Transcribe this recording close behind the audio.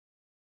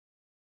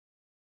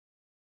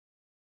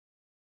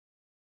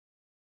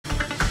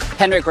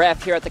Henry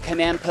Graff here at the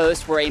command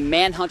post where a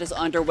manhunt is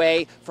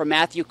underway for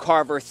Matthew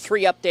Carver.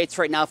 3 updates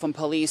right now from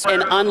police.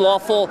 An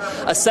unlawful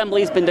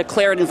assembly has been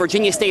declared, and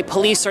Virginia State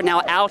Police are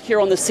now out here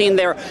on the scene.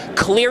 They're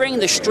clearing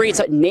the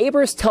streets.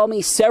 Neighbors tell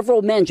me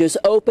several men just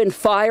opened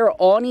fire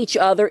on each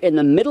other in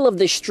the middle of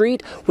the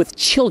street with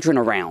children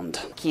around.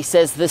 He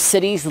says the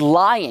city's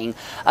lying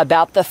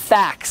about the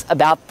facts,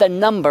 about the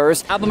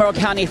numbers. Albemarle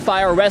County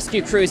fire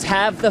rescue crews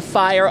have the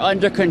fire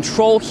under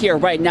control here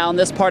right now in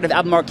this part of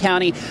Albemarle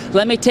County.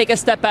 Let me take a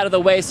step out of the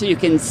way so you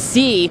can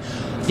see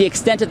the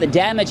extent of the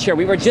damage here.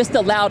 We were just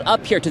allowed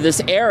up here to this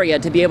area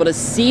to be able to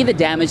see the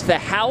damage. The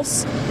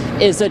house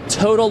is a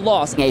total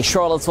loss. A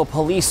Charlottesville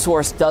police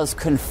source does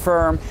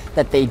confirm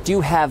that they do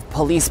have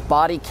police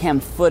body cam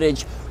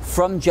footage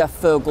from Jeff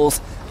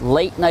Fogel's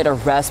late night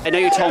arrest. I know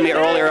you told me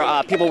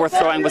earlier people were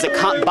throwing, was it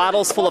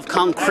bottles full of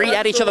concrete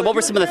at each other? What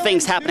were some of the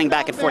things happening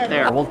back and forth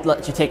there? We'll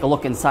let you take a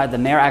look inside. The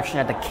mayor actually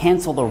had to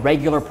cancel the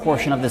regular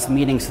portion of this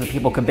meeting so that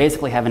people could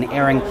basically have an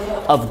airing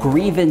of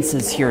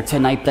grievances here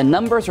tonight. The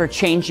numbers are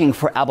changing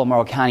for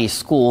Albemarle County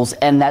schools,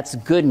 and that's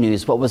good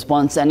news. What was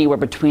once anywhere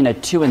between a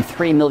 $2 and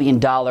 $3 million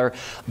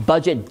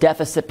budget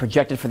deficit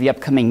projected for the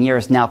upcoming year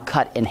is now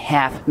cut in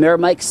half. Mayor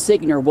Mike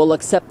Signer will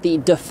accept the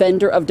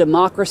Defender of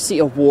Democracy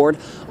Award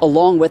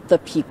along with the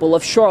people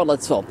of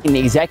Charlottesville. And the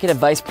executive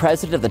vice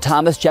president of the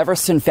Thomas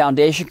Jefferson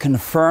Foundation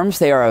confirms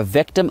they are a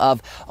victim of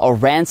a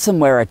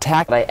ransomware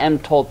attack. I am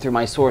told through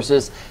my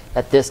sources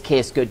that this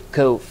case could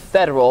go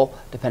federal,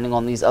 depending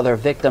on these other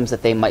victims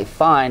that they might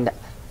find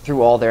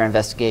through all their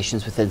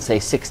investigations within, say,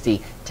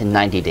 60 to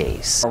 90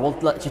 days. We'll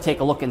let you take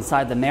a look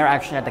inside. The mayor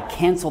actually had to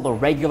cancel the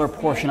regular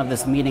portion of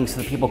this meeting so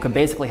that people could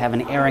basically have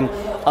an airing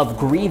of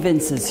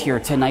grievances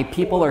here tonight.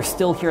 People are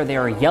still here. They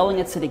are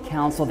yelling at city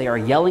council. They are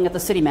yelling at the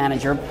city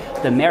manager.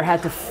 The mayor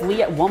had to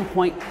flee at one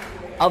point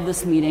of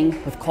this meeting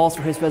with calls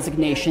for his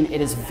resignation. It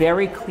is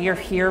very clear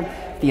here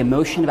the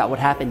emotion about what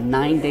happened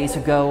 9 days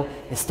ago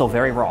is still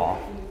very raw.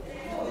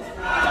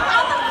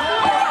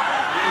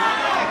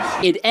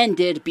 It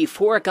ended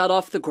before it got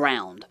off the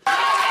ground.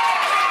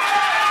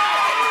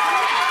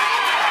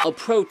 A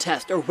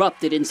protest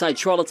erupted inside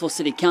Charlottesville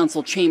City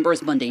Council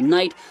chambers Monday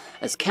night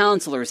as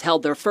councilors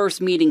held their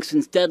first meeting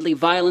since deadly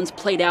violence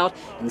played out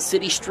in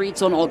city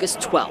streets on August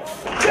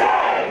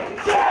 12th.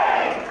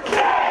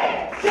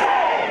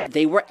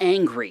 They were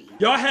angry.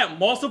 Y'all had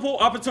multiple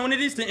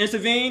opportunities to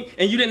intervene,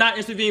 and you did not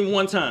intervene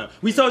one time.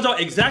 We told y'all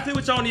exactly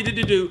what y'all needed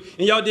to do,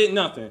 and y'all did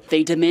nothing.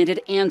 They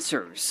demanded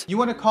answers. You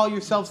want to call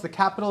yourselves the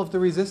capital of the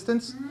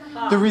resistance?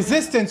 The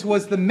resistance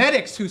was the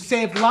medics who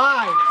saved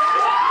lives.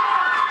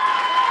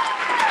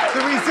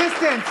 The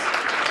resistance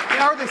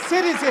are the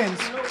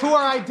citizens who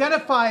are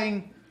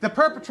identifying the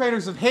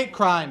perpetrators of hate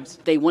crimes.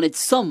 They wanted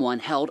someone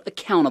held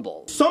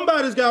accountable.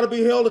 Somebody's got to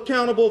be held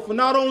accountable for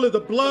not only the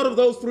blood of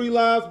those 3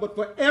 lives, but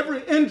for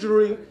every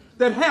injury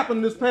that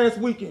happened this past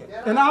weekend.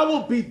 And I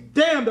will be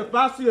damned if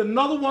I see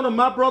another one of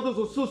my brothers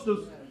or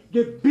sisters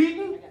get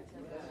beaten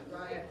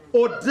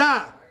or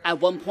die. At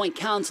one point,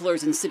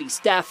 councilors and city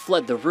staff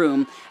fled the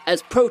room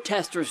as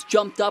protesters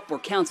jumped up where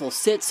council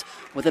sits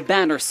with a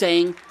banner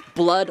saying,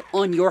 "Blood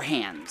on your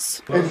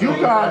hands." If you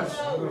guys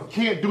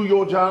can't do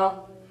your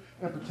job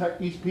and protect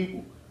these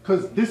people,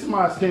 because this is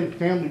my extended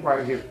family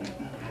right here.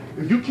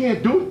 If you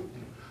can't do it,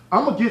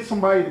 I'm going to get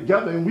somebody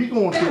together and we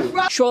going to do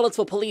it.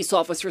 Charlottesville police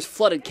officers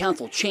flooded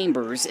council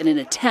chambers in an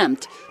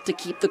attempt to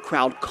keep the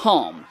crowd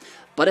calm.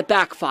 But it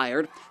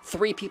backfired.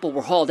 3 people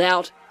were hauled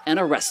out and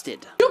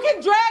arrested. You can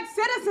drag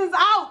citizens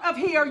out of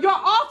here, your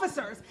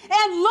officers,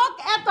 and look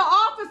at the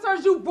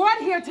officers you brought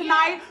here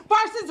tonight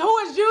versus who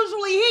is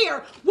usually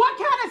here. What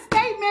kind of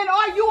statement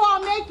are you all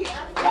making?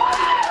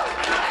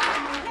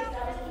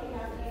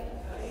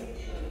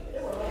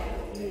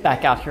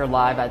 Back out here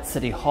live at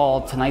City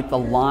Hall tonight, the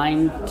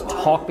line to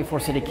talk before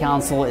City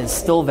Council is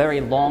still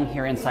very long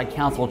here inside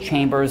council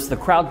chambers. The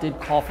crowd did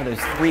call for those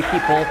 3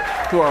 people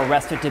who are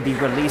arrested to be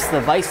released.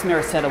 The vice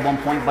mayor said at one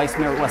point, Vice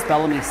Mayor Wes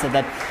Bellamy said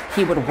that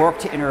he would work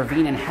to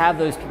intervene and have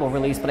those people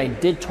released. But I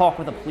did talk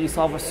with a police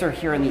officer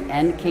here in the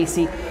end,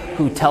 Casey,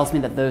 who tells me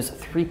that those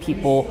 3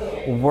 people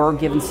were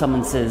given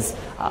summonses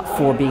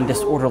for being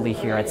disorderly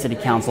here at City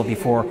Council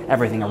before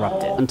everything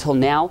erupted. Until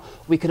now,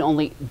 we can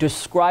only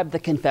describe the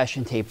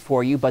confession tape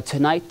for you, but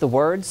tonight the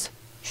words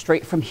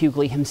straight from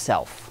Hughley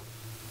himself.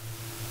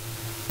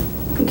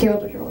 Who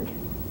killed her, George?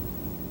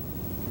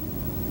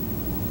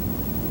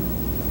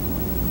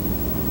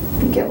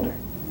 Who killed her?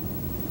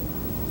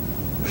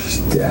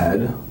 She's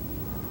dead.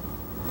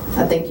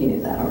 I think you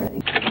knew that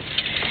already.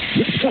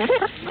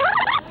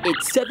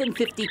 It's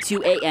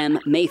 7:52 a.m.,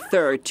 May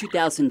 3rd,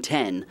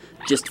 2010,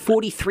 just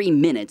 43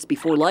 minutes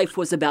before life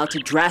was about to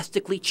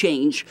drastically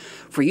change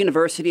for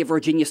University of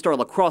Virginia star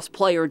lacrosse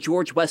player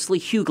George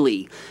Wesley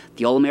Hughley,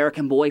 the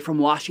All-American boy from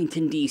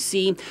Washington,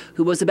 D.C.,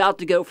 who was about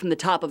to go from the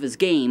top of his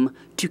game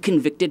to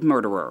convicted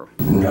murderer.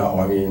 No,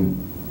 I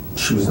mean,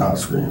 she was not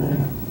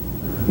screaming.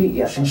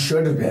 Yeah. She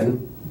should have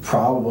been,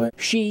 probably.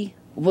 She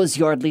was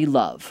Yardley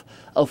Love,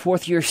 a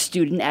fourth-year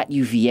student at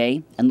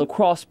UVA and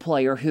lacrosse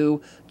player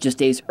who, just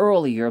days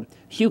earlier,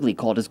 Hughley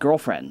called his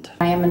girlfriend.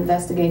 I am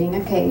investigating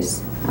a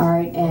case, all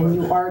right, and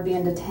you are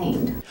being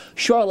detained.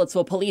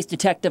 Charlottesville Police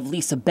Detective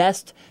Lisa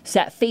Best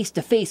sat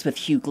face-to-face with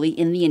Hughley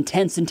in the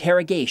intense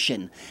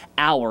interrogation,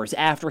 hours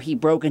after he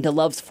broke into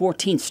Love's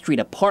 14th Street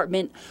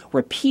apartment,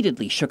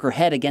 repeatedly shook her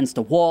head against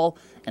a wall,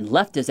 and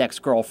left his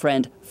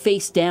ex-girlfriend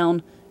face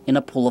down in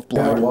a pool of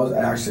blood.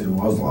 Yeah, it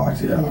was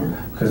locked, yeah.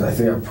 Because I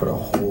think I put a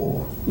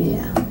hole.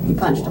 Yeah, you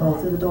punched a hole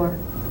through the door?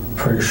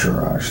 Pretty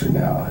sure, actually,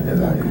 now. Yeah,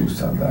 that Okay. you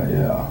said that,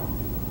 yeah.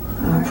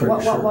 All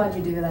right. Why'd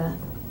you do that?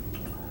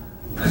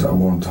 Because I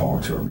won't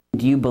talk to her.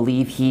 Do you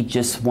believe he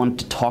just wanted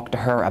to talk to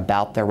her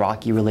about their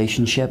rocky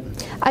relationship?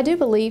 I do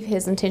believe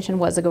his intention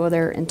was to go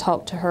there and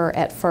talk to her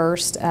at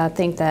first. I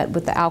think that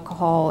with the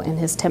alcohol and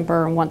his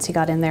temper, and once he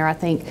got in there, I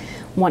think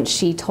once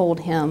she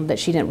told him that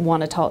she didn't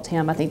want to talk to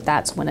him, I think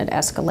that's when it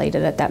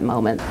escalated at that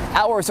moment.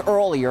 Hours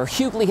earlier,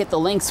 Hughley hit the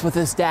links with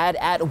his dad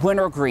at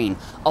Wintergreen.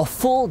 A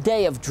full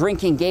day of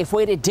drinking gave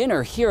way to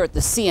dinner here at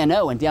the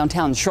CNO in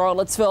downtown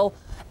Charlottesville,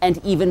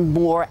 and even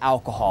more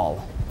alcohol.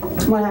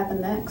 What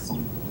happened next?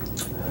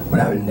 What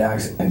happened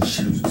next, and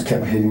she just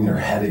kept hitting her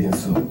head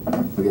against the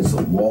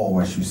wall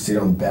while she was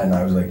sitting on the bed, and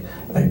I was like,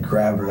 I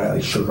grabbed her and I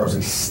like shook her. I was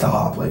like,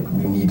 stop, like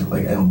we need to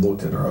like, and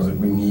looked at her. I was like,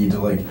 we need to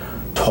like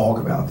talk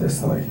about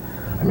this. And like,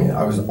 I mean,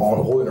 I was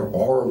holding her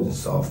arms and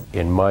stuff.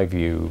 In my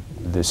view,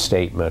 this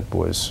statement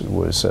was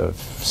of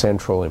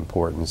central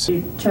importance.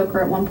 Did you choke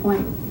her at one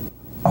point?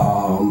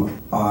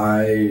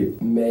 I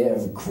may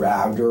have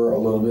grabbed her a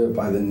little bit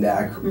by the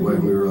neck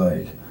when we were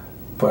like,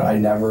 but I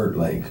never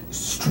like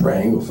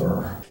strangled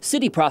her.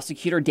 City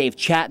prosecutor Dave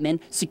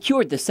Chapman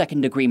secured the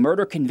second-degree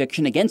murder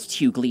conviction against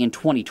Hughley in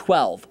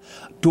 2012.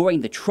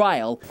 During the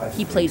trial,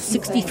 he played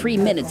 63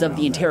 minutes of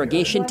the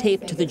interrogation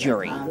tape to the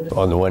jury.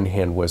 On the one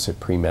hand, was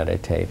it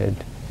premeditated?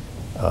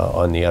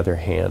 On the other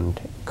hand,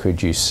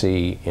 could you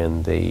see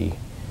in the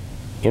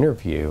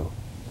interview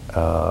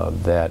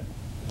that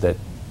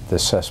the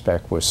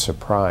suspect was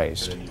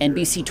surprised?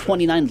 NBC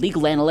 29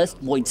 legal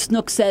analyst Lloyd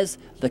Snook says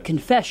the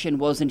confession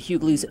wasn't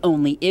Hughley's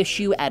only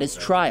issue at his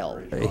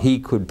trial. He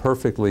could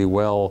perfectly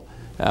well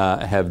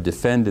have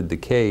defended the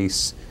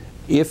case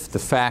if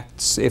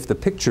the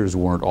pictures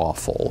weren't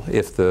awful,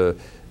 if the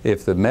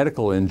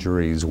medical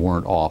injuries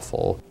weren't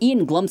awful.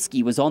 Ian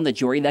Glumsky was on the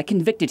jury that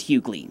convicted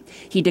Hughley.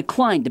 He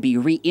declined to be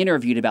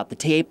re-interviewed about the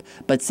tape,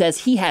 but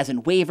says he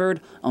hasn't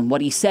wavered on what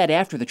he said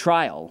after the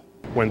trial.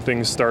 When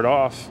things start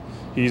off,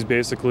 he's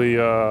basically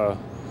a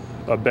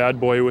bad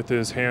boy with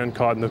his hand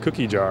caught in the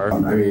cookie jar.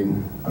 I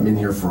mean, I'm in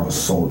here for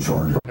assault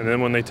charge. And then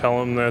when they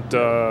tell him that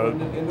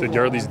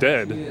Yardley's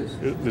dead,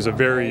 there's a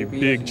very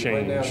big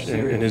change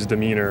in his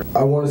demeanor.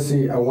 I want to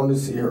see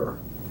her.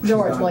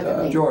 George, look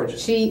at me. George.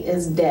 She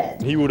is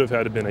dead. He would have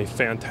had to been a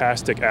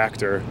fantastic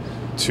actor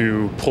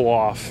to pull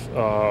off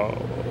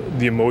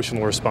the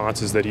emotional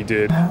responses that he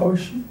did. How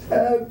is she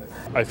dead?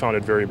 I found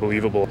it very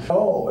believable.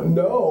 Oh,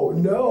 no,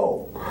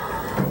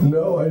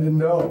 I didn't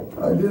know.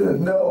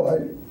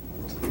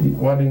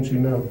 Why didn't you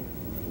know?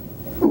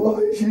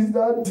 Why? She's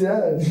not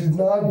dead. She's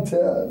not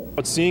dead.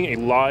 But seeing a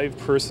live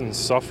person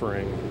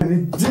suffering. And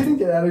it didn't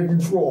get out of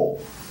control.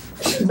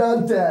 She's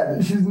not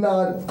dead. She's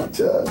not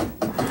dead.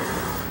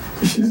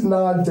 She's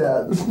not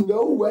dead. There's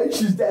no way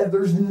she's dead.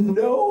 There's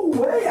no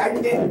way. I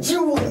didn't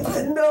do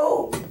it.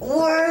 No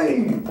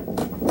way.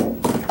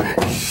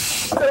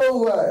 No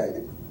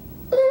way.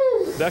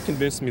 That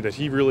convinced me that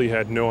he really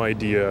had no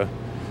idea,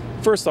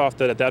 first off,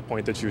 that at that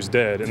point that she was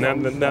dead, and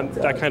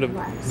that kind of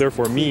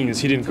therefore means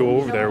he didn't go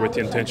over there with the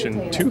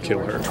intention to kill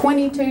her.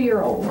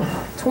 22-year-old,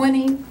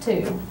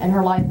 22, and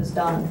her life is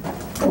done.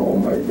 Oh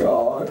my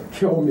God,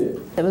 kill me.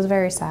 It was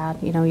very sad.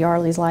 You know,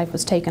 Yardley's life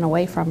was taken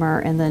away from her,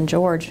 and then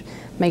George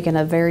making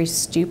a very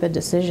stupid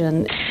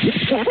decision.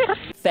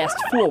 Fast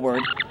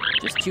forward,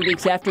 just 2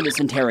 weeks after this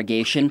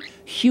interrogation,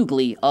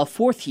 Hughley, a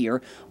fourth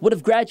year, would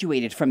have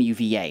graduated from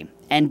UVA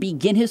and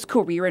begin his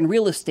career in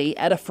real estate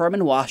at a firm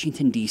in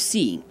Washington,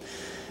 D.C.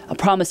 A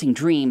promising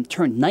dream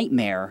turned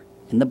nightmare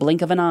in the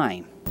blink of an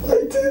eye.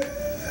 I did.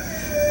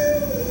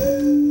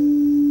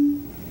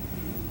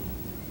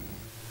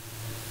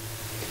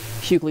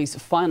 Hughley's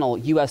final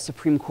U.S.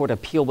 Supreme Court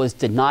appeal was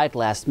denied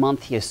last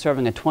month. He is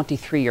serving a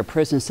 23-year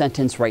prison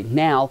sentence right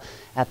now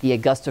at the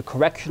Augusta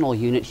Correctional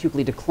Unit.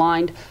 Hughley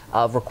declined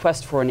a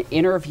request for an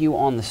interview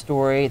on the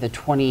story. The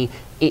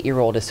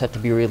 28-year-old is set to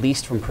be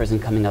released from prison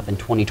coming up in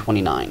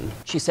 2029.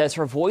 She says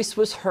her voice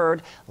was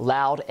heard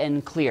loud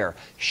and clear.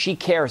 She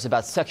cares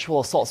about sexual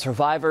assault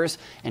survivors,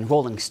 and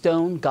Rolling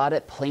Stone got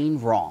it plain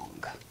wrong.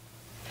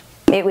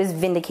 It was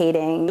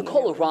vindicating.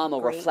 Nicole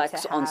Ramo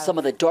reflects on some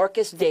of the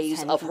darkest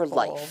days of her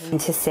life. And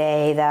to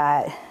say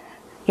that,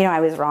 you know, I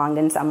was wronged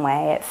in some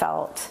way, it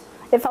felt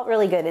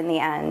really good in the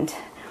end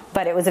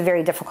but it was a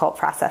very difficult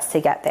process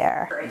to get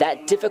there.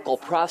 That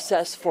difficult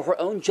process for her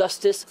own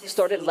justice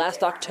started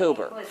last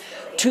October,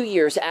 2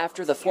 years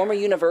after the former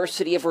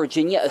University of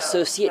Virginia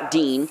associate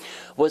dean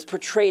was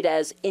portrayed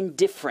as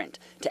indifferent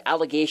to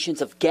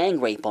allegations of gang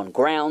rape on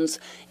grounds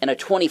in a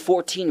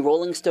 2014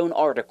 Rolling Stone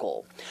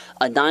article,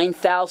 a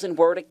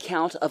 9,000-word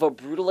account of a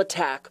brutal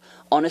attack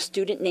on a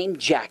student named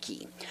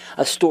Jackie,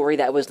 a story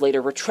that was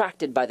later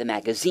retracted by the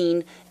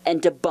magazine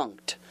and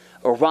debunked.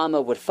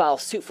 Orama would file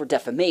suit for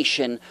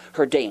defamation.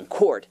 Her day in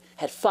court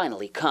had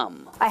finally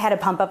come. I had a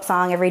pump-up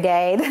song every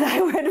day that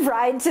I would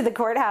ride to the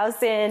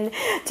courthouse in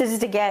just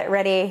to get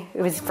ready.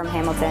 It was from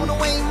Hamilton.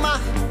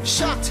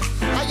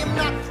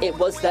 It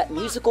was that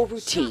musical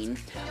routine,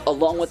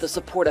 along with the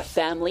support of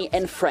family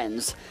and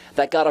friends,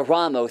 that got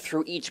Orama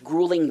through each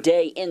grueling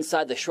day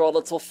inside the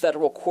Charlottesville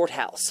federal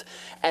courthouse,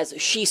 as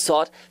she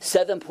sought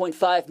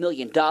 $7.5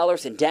 million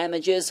in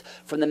damages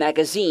from the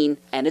magazine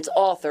and its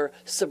author,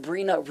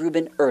 Sabrina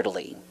Rubin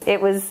Erdely.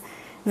 It was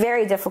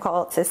very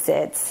difficult to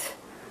sit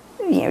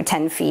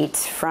 10 feet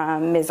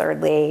from Ms.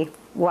 Erdely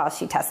while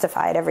she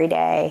testified every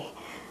day.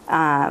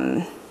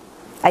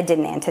 I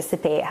didn't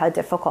anticipate how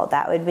difficult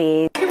that would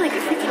be. I feel like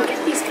if we can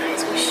get these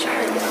guys, we should.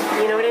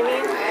 You know what I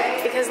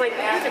mean? Because like we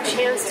have a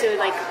chance to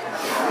like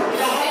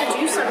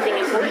do something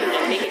important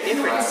and make a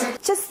difference.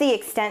 Just the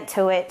extent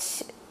to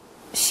which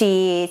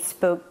she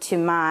spoke to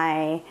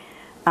my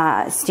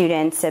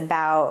students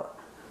about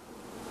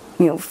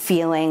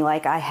feeling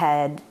like I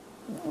had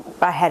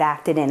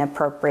acted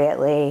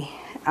inappropriately.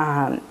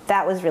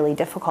 That was really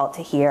difficult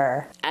to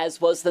hear.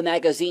 As was the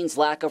magazine's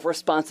lack of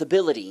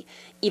responsibility,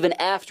 even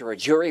after a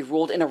jury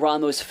ruled in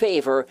Orama's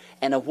favor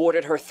and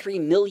awarded her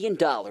 $3 million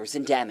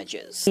in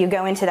damages. You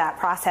go into that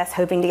process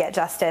hoping to get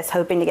justice,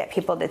 hoping to get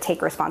people to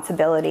take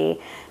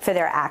responsibility for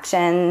their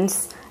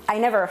actions. I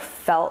never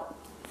felt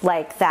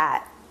like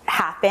that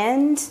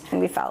happened.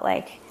 We felt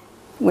like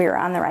we were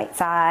on the right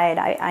side.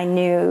 I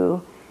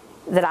knew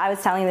that I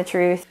was telling the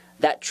truth.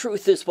 That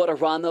truth is what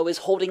Orama is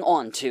holding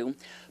on to,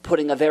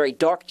 putting a very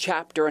dark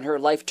chapter in her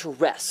life to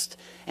rest,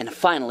 and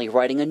finally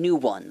writing a new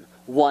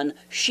one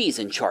she's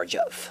in charge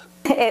of.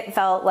 It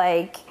felt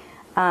like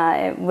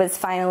it was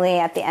finally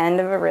at the end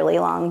of a really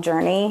long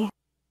journey.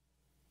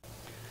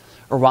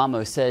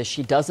 Orama says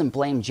she doesn't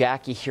blame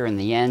Jackie here in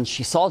the end.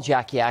 She saw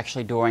Jackie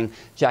actually during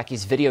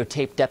Jackie's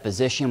videotaped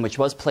deposition, which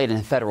was played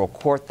in federal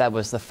court. That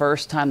was the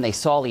first time they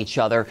saw each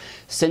other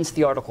since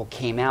the article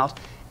came out.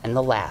 And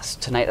the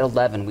last, tonight at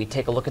 11, we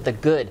take a look at the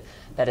good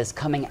that is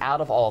coming out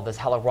of all of this.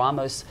 How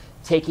Orama's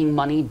taking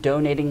money,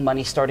 donating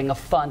money, starting a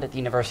fund at the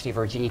University of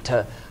Virginia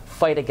to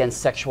fight against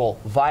sexual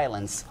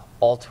violence,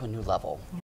 all to a new level.